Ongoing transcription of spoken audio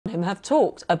him have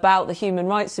talked about the human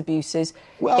rights abuses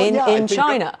in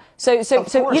China. So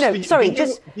sorry,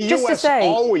 just to say,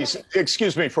 always,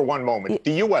 excuse me for one moment,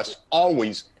 the U.S.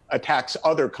 always attacks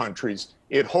other countries.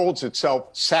 It holds itself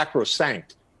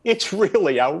sacrosanct. It's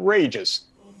really outrageous.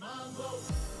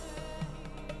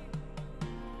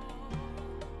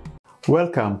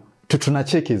 Welcome to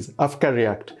Tunacheki's Africa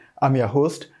React. I'm your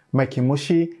host, Mikey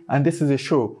Mushi, and this is a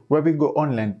show where we go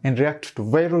online and react to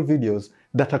viral videos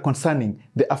that are concerning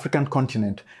the African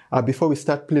continent. Before we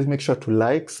start, please make sure to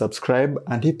like, subscribe,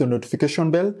 and hit the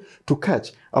notification bell to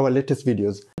catch our latest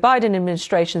videos. The Biden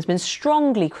administration has been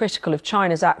strongly critical of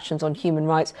China's actions on human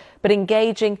rights, but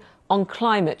engaging on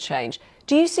climate change.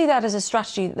 Do you see that as a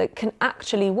strategy that can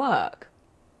actually work?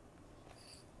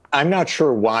 I'm not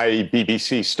sure why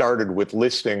BBC started with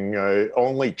listing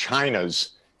only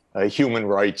China's human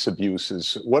rights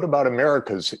abuses. What about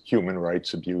America's human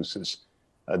rights abuses?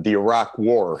 The Iraq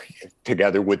War,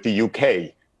 together with the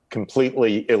UK,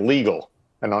 completely illegal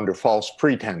and under false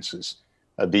pretenses.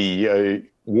 The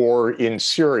war in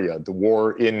Syria, the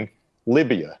war in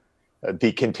Libya,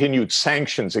 the continued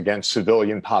sanctions against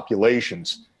civilian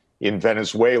populations in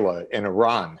Venezuela and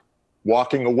Iran,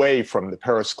 walking away from the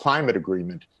Paris Climate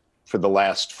Agreement for the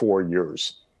last 4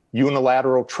 years,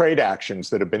 unilateral trade actions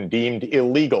that have been deemed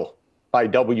illegal by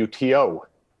WTO.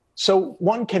 So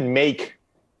one can make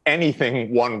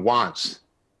anything one wants,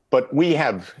 but we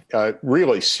have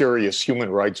really serious human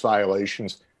rights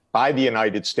violations by the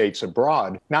United States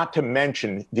abroad, not to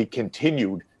mention the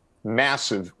continued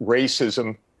massive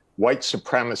racism, white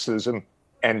supremacism,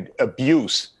 and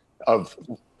abuse of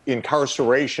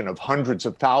incarceration of hundreds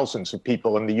of thousands of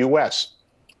people in the U.S.,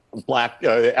 Black,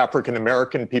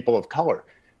 African-American, people of color.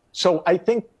 So I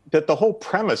think that the whole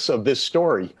premise of this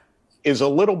story is a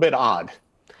little bit odd.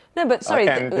 No, but sorry,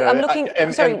 I'm looking.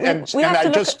 If I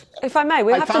may,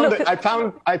 we have to look at.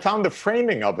 I found the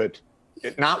framing of it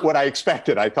not what I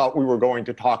expected. I thought we were going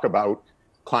to talk about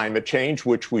climate change,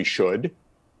 which we should.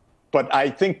 But I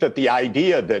think that the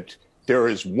idea that there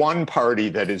is one party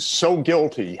that is so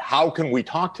guilty, how can we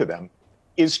talk to them,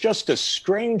 is just a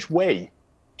strange way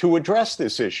to address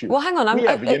this issue. Well, hang on.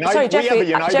 Sorry,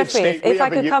 Jeffrey. If I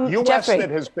could come, Jeffrey.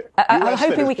 I'm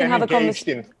hoping we can have a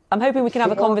conversation. I'm hoping we can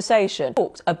have a conversation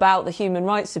about the human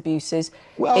rights abuses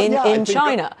in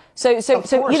China. So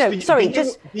sorry,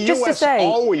 just to say.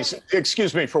 Always,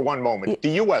 excuse me for one moment. The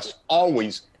U.S.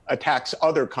 always attacks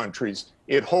other countries.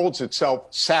 It holds itself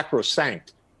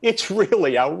sacrosanct. It's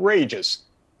really outrageous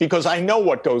because I know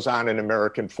what goes on in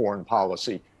American foreign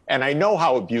policy. And I know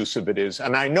how abusive it is.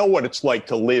 And I know what it's like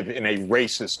to live in a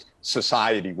racist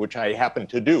society, which I happen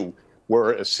to do,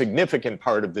 where a significant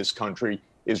part of this country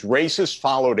is racist,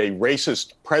 followed a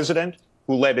racist president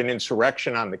who led an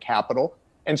insurrection on the Capitol.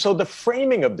 And so the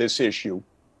framing of this issue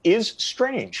is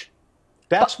strange.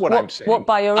 That's what I'm saying. What,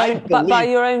 by your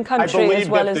own country as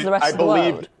well as the rest of the world?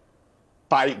 I believe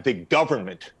by the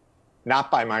government.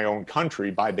 Not by my own country,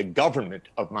 by the government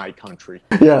of my country.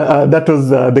 Yeah, that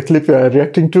was the clip you're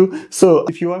reacting to. So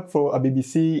if you work for a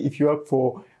BBC, if you work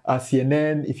for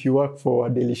CNN, if you work for a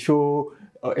Daily Show,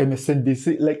 or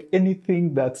MSNBC, like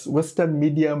anything that's Western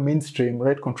media mainstream,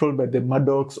 right, controlled by the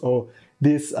Murdochs or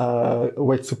these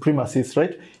white supremacists,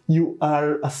 right, you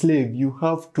are a slave. You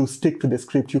have to stick to the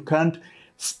script. You can't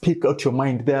speak out your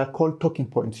mind. They are called talking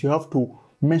points. You have to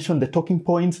mention the talking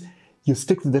points. You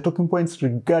stick to the talking points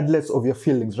regardless of your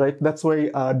feelings, right? That's why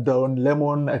Don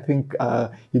Lemon, I think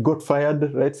he got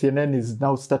fired, right? CNN is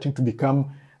now starting to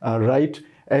become right.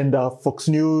 And Fox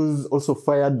News also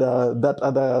fired that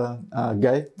other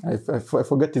guy, I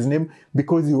forget his name,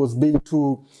 because he was being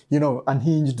too,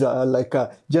 unhinged,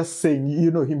 just saying, he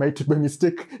might by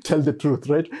mistake tell the truth,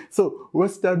 right? So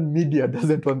Western media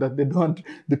doesn't want that. They don't want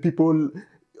the people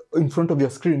in front of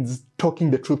your screens talking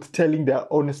the truth, telling their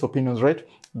honest opinions, right?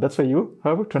 That's why you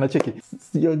have Tunacheki.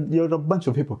 You're a bunch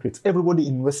of hypocrites. Everybody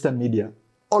in Western media,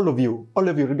 all of you,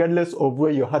 regardless of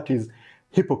where your heart is,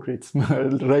 hypocrites,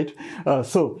 right? That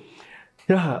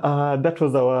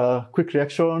was our quick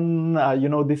reaction.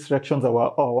 These reactions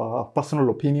are our personal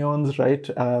opinions, right?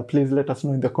 Please let us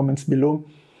know in the comments below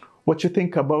what you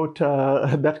think about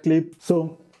that clip.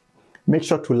 So make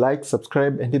sure to like,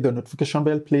 subscribe, and hit the notification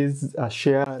bell. Please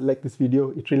share, like this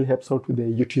video. It really helps out with the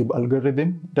YouTube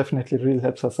algorithm. Definitely really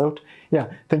helps us out. Yeah,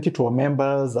 thank you to our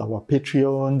members, our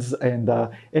Patreons, and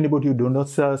anybody who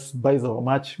donates us, buys our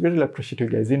merch. We really appreciate you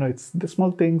guys. It's the small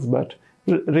things, but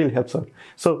it really helps out.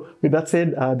 So with that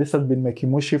said, this has been Mikey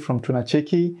Mushi from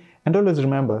Tunacheki. And always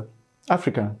remember,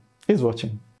 Africa is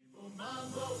watching.